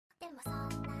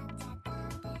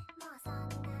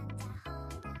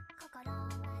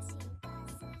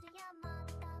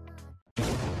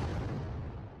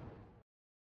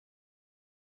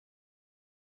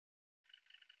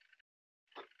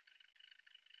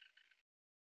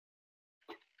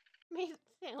ไม่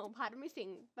เสียงของพัดไม่เสียง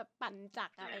แบบปั่นจั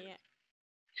กรอะไรเงี้ย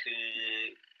คือ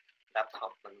แล็ปท็อ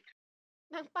ปมัน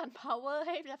นั่งปั่น power ใ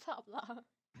ห้แล็ปท็อปเหรอ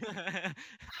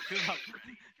คือแบบ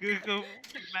คือ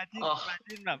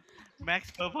imagine แบบ Max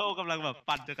Purple กำลังแบบ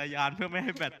ปั่นจักรยานเพื่อไม่ใ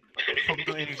ห้แบตของ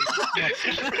ตัวเองหมด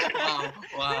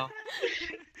Wow.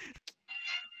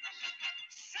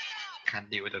 Can't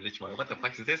deal with this one. What the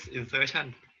fuck is this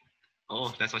insertion? Oh,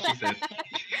 that's what she said.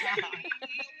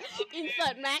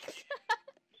 insert max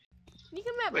นี่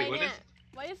คือแมปอะไร Wait, what เนี่ย is-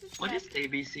 what is this What map is A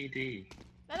B C D?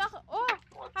 แล้วเราโอ้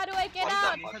how do I get What the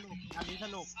out อันนี้ส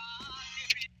นุก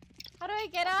how do I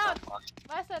get out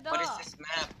where's the door What is this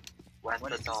map? Where's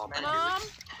What the is door this man? mom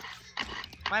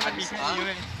ไม่มันมีแค่นี้เ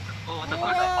ลย Oh, what the โว้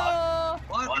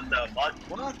fuck? What? What the fuck?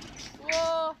 What? โว้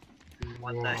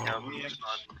What the hell is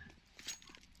on?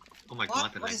 Oh my god,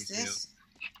 the What lag is is real. this?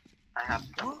 I have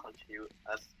some What? confused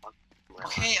as fuck.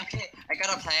 Okay. I got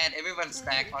a plan. Everyone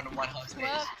stack on one house stage.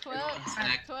 twerk twerk Everyone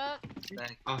stack. twerk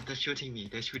Oh, they're shooting me.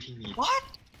 They're shooting me. What?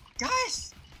 Guys,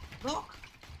 look.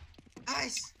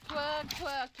 Guys, twerk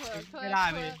twerk twerk ไม่ได้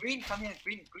twerk เลย twerk green, come here.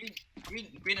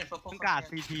 Green and purple. ต้อง come การ here.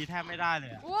 CP แทบไม่ได้เล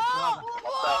ยอะ โว้ What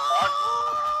the fuck?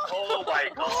 Oh my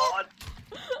god!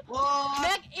 What?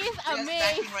 Mac is We are amazed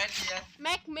stacking right here.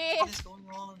 Mac What maze is going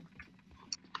on?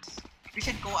 We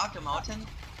can go up the mountain.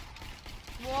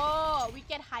 whoa we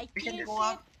get We hiking can and go shit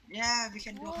up. Yeah, we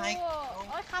can do hike.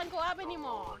 whoa I can't go up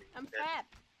anymore I'm fat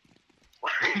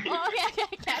What oh okay I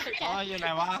can อ๋ออยู่ไหน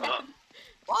วะ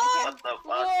What? the fuck?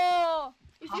 whoa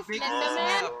is How this big is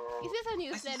Slenderman this is this a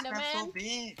new Why is this map Slenderman so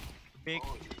big? big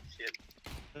Holy shit.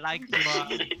 like your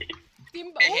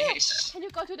Simba Hey, oh hey, shh. can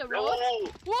you go to the No! road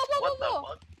whoa whoa What the whoa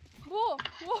fuck? whoa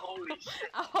whoa Holy shit.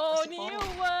 a whole What's the new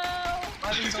problem? world Why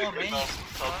are we so amazed?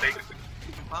 So big.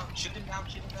 Wow, shoot him down.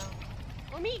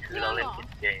 โอ้มีเค คือ รื่อ เรา งเห เล่ ร น อ ผิด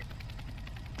เกม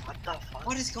What the fuck?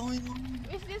 What is going on?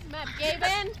 is this map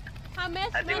Gaben how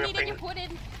much I think money we're did you playing- put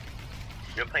in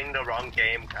You're playing the wrong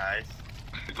game, guys.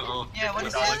 Oh, Yeah, what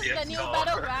is is this this? the new No.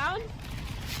 battleground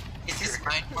Is this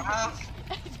Minecraft?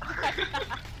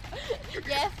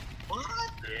 yes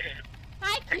What? Yeah.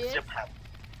 hi kids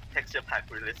Texture pack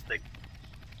realistic.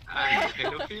 I'm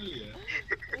pedophilia.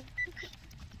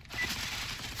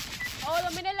 โอ้เร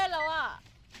าไม่ได้เล่นแล้วอ่ะ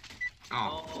Oh,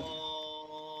 Oh.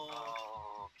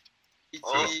 Oh. It's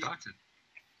oh, it a- started.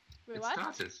 wait It what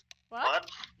started. what What?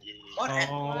 Yeah. What?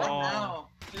 Oh. What now?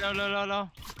 เร็ว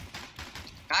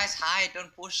Guys, hide.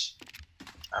 Don't push.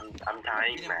 I'm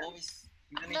dying, Be the man. boys.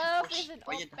 You don't need love to push. is an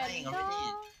Why you open dying door already?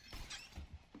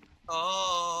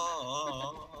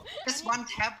 Oh. Just one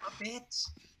tap a bit.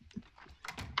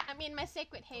 I'm in my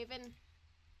sacred haven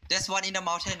There's one in the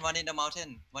mountain. One in the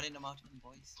mountain,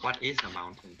 boys. What is a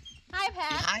mountain? hi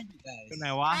Pat Behind you guys. อยู่ไหน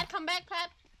วะ Pat come back Pat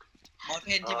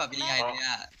Mountain ที่แบบใหญ่ๆเลย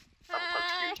อ่ะ I'm hi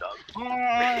confused, dog. โอ้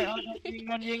ยเอ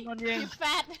ายิง you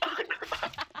fat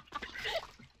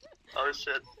Oh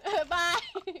shit. bye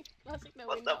เราสิกนะ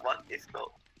What วิน the fuck is no?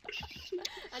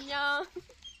 อันยอง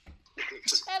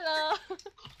hello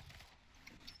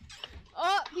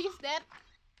oh he's dead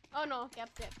oh no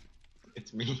Gap's dead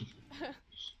It's me.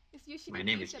 it's usually My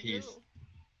name is Blue. Peace.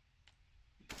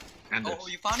 And Oh,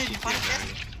 you found it. Yes.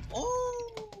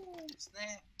 Oh,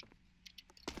 snap.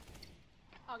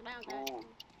 ออกได้ Ooh.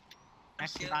 แม็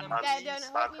กซิลัน เดี๋ยวนะ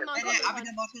มีมอง Hey, ก่อน there, up in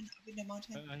the mountain. Up in the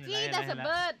mountain. see that's a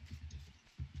bird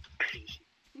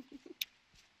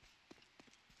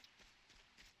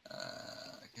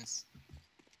I guess.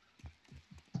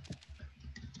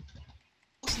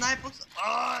 Oh, snipe.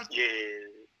 Oh, Yeah.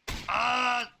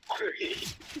 ah.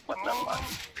 What the fuck?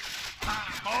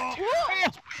 Oh.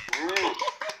 Ooh.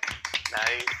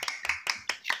 Nice.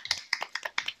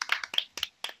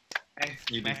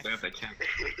 you Max. deserve the camp.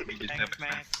 You deserve Thanks the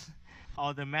Max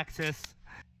all the maxes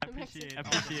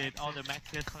appreciate all the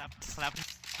maxes clap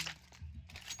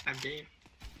I'm game.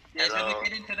 Yeah, Hello.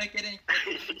 can I get in?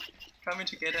 Come in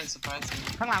together and surprise me.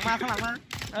 ข้างหลังมา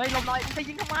เอ้ยหลบหน่อยจะ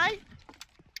ยิงทำไม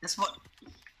That's what.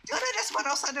 Dude, that's what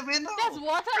outside the window. that's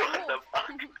water What the fuck?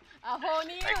 a whole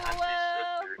new I can't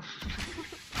world see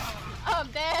oh I'm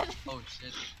dead Oh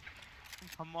shit.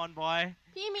 come on boy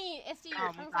พี่มี SC อ อ้า ยู่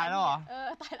วมึ ข้าง งซ้ายตายแล้วเหรอ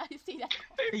ตายแล้ว SC แล้ว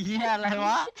ไอ้เหี้ยอะไรว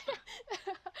ะ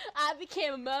I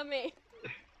became a mermaid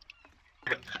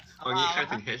เอางี้ใคร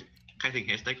ถึง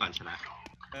H ได้ก่อนชนะ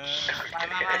เออมา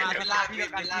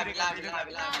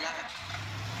Villa.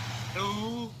 No.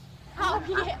 how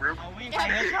พี่ เอาวิ่งไป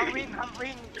เฮ้ยครับวิ่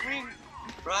ง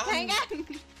Run. แข่งกัน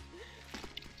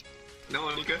No,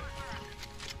 nigga.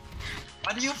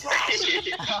 Why do you flash?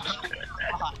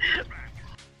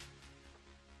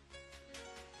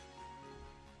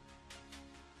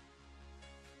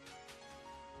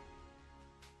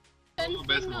 Oh,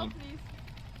 best signal one. please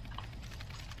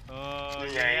นี่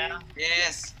ไง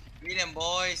Yes William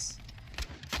boys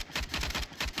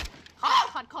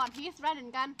ขอดพีซแรดเหมื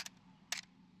อนกัน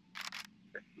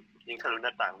ยิงทะลุหน้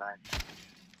าต่างได้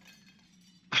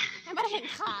ให้มันเห็น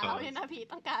ขาเราเนี่ยนะพีท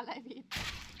ต้องการอะไรพีท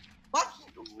What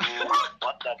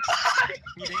วัดดับ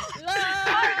เล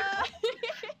ย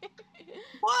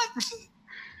What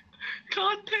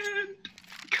content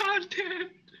content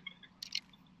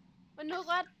มันนึก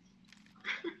ว่า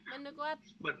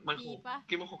มันค ผี ง ปะ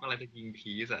คิดว่าคงอะไรจะยิง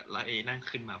ผีสอะแล้วเอนั่ง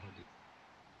ขึ้นมาพอดี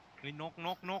เฮ้ยนก น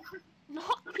ก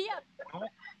เพียบ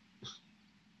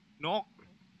นก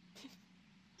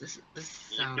This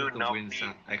sound of the wind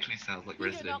sound actually sounds like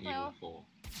Resident Evil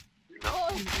 4 โอ้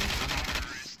ย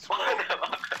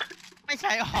ไม่ใ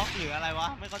ช่ฮอกหรืออะไรวะ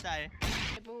ไม่เข้าใจ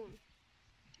มูน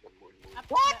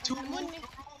What ทูมูน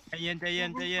ใจเย็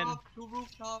น Two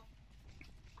rooftop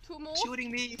ทูมู shooting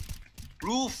me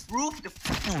roof the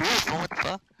what the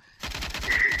fuck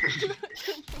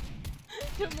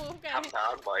ทูมูกัน ทำน้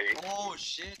ำบ่อย oh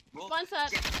shit สปอนเซอร์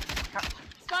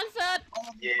สปอนเซอร์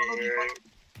เย้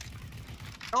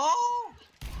no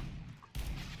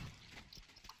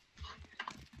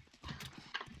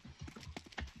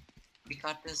we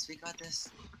got this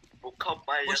บุกเข้าไ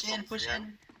ป push in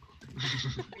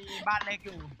มีบ้านเล็กอ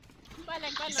ยู่ บ้านเล็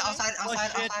กบ้าน he's เล็ก outside Oh,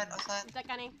 shit. outside จัด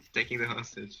การเอง taking the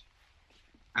hostage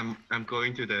I'm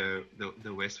going to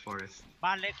the west forest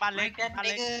บ้านเล็ก break that บ้าน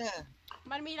เล็ก nigga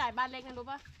มันมีหลายบ้านเล็กนะรู้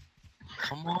ปะ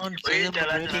come on เฮ้ยเจอ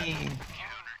แล้วเจอแล้ว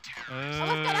เอ โอ้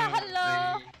ยกันฮัลโหล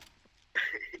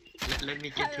Let me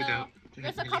get to the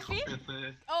There's a coffee? helicopter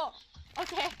first โอ้โอ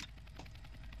เค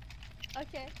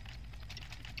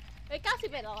เฮ้ย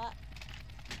91แล้วอะ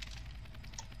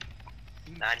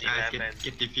นานอยู่แล้วเป็น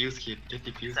get defuse kit get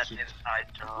defuse set kit inside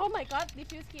job Oh my god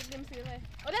diffuse kit ลืมซื้อเลย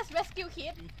Oh that's rescue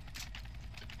kit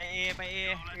ไปเอ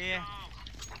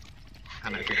อัน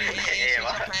ไหนเป็น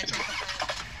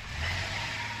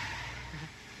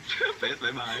เฟสบา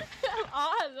ยบาย อ๋อ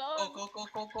ฮัลโหล go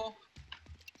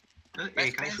เอ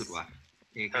ใกล้สุดว่ะ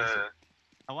เอใก เอ ล้สุ อ ด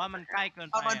แต่ว่ามันใกล้เกิน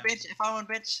ไป found one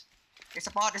bitch it's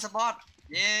a bot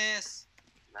yes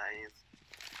nice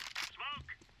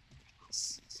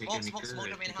smoke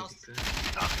the main house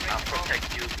I'll protect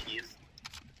you please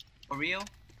for real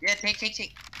yeah take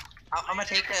I'm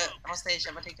gonna take the hostage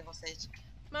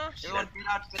มา everyone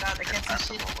get out I can't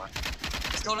see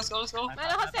shit let's go มาแ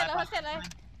ล้วเขาเสร็จเลย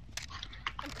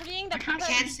I'm cleaning the I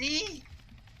can't see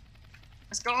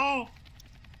let's go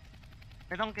ไ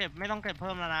ม่ต้องเก็บเ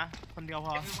พิ่มแล้วนะ คนเดียวพ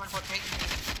อ everyone protect me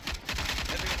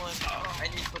everyone I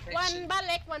need วัน protection บ้าน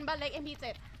เล็ก MP7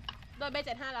 โดนไป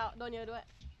75แล้ว โดนเยอะด้วย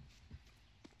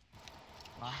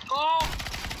go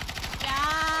ยา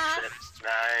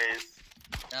nice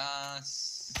yes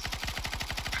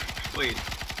wait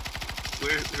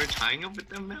we're tying up with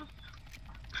them now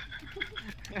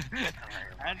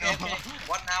แอนโด okay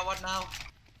what now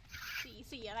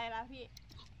สีอะไรล่ะพี่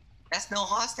that's no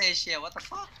hostage here what the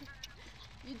fuck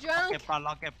You drunk เก็บก่อนร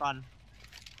อเก็บก่อน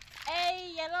เอ้ย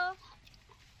yellow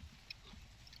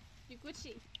You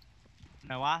Gucci ไห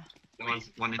นวะ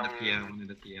one in the pier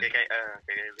ใกล้ๆใก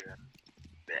ล้ๆเรือ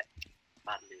แบะ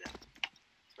บ้านเรือ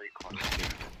ช่วยขอ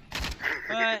เ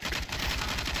ฮ้ย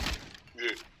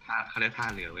ยี่ เขาเรียกท่า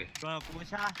เรือเว้ย โดนกู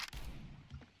ชา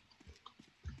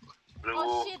รู้ Oh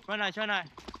shit ช่วยหน่อย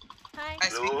Hi I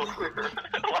speak รู้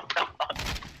What the fuck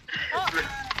โอ้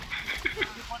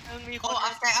มีคน oh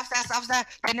upstairs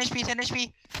 10 HP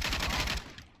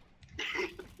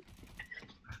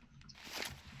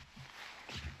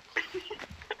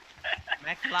แ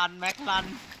ม็กลันแ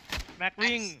ม็ก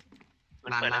วิ่ง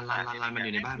ลานมันอ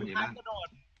ยู่ในบ้าน กระโดด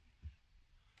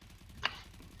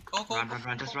go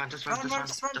run just run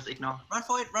just ignore run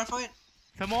for it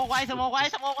สโมกไว้ ห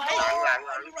ลัง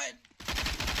right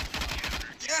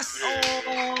yes โ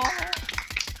อ้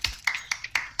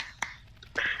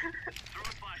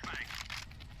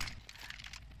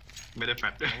ไม่ได้แฟล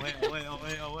ช เอาเ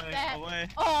ว้ย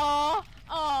อ๋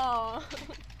อ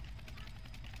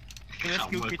เลือด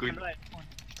คิวคิดกันด้วย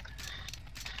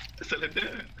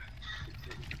surrender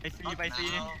ไปซี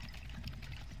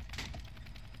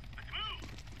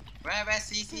where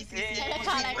see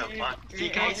แบบว่า ซี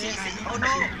ไกล oh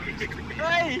no เ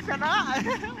ฮ้ยชนะ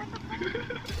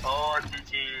โอ้จี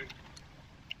จี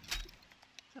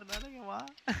ชนะได้ไงวะ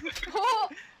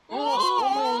โอ้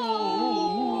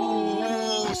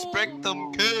Spectrum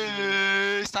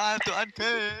case time to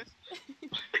uncase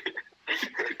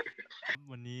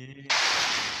วันนี้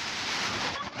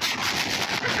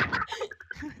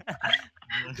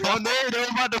tornado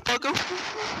motherfucker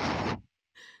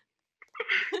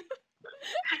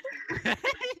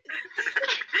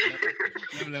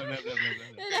เริ่ม เ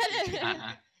ดี๋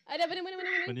ยว เดี๋ยวไปดูมาดู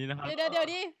วันนี้นะครับ เดี๋ยว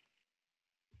ดิ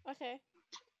โอเค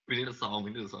We need a song. We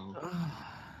need a song.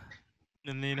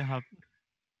 วันนี้นะครับ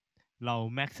เรา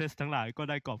แม็กซ์ทั้งหลายก็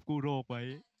ได้กอบกู้โรคไว้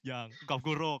อย่างกอบ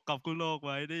กู้โรคไ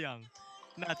ว้ได้อย่าง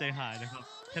น่าใจหายนะครับ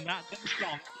ชนะทั้งส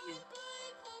อง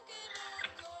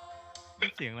ที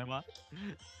มเสียงอะไรวะ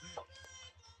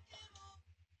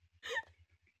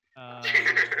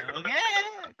โอเค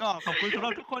ก็ขอบคุณสำห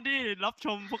รับทุกคนที่รับช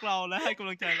มพวกเราและให้กำ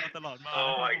ลังใจเราตลอดมา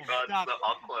Oh my นะครับ god, จาก so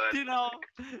awkward. ที่เรา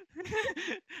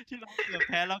เกือบแ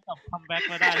พ้แล้วกลับคัมแบ็ก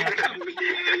มาได้นะครับ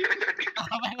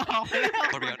คัมแบ็กออกไปแล้ว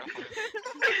For real, no,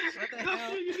 for real.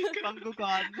 ฟังกู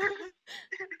ก่อน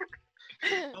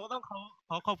เราต้อง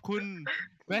ขอบคุณ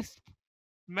แ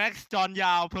ม็กซ์จอนย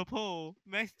าวเพอร์เพล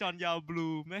แม็กซ์จอนยาวบลู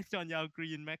แม็กซ์จอนยาวกรี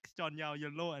นแม็กซ์จอนยาวเย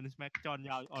ลโล่และแม็กซ์จอน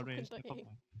ยาวออเรนจ์นะครับผ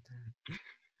ม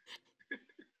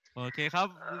โอเคครับ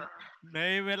ใน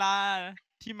เวลา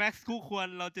ที่แม็กซ์คู่ควร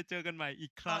เราจะเจอกันใหม่อี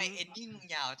กค ทำ รั้ง ไมเอ็นดิ้งมึง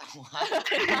ยาวจังวะ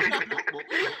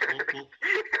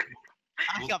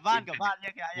กลับบ้านแย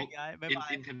กย้ายบ๊ายบาย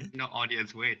International audience,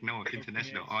 wait, no,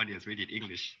 international audience, we did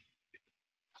English.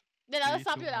 เดี๋ยวเรา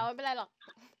ซับอยู่แล้วไม่เป็นไรหรอก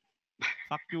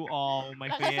Fuck you all my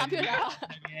เราก็ friend ซับอยู่แล้ว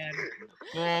man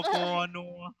go no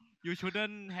you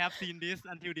shouldn't have seen this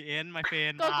until the end my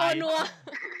friend โก Bye นัว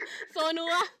โซนั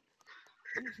ว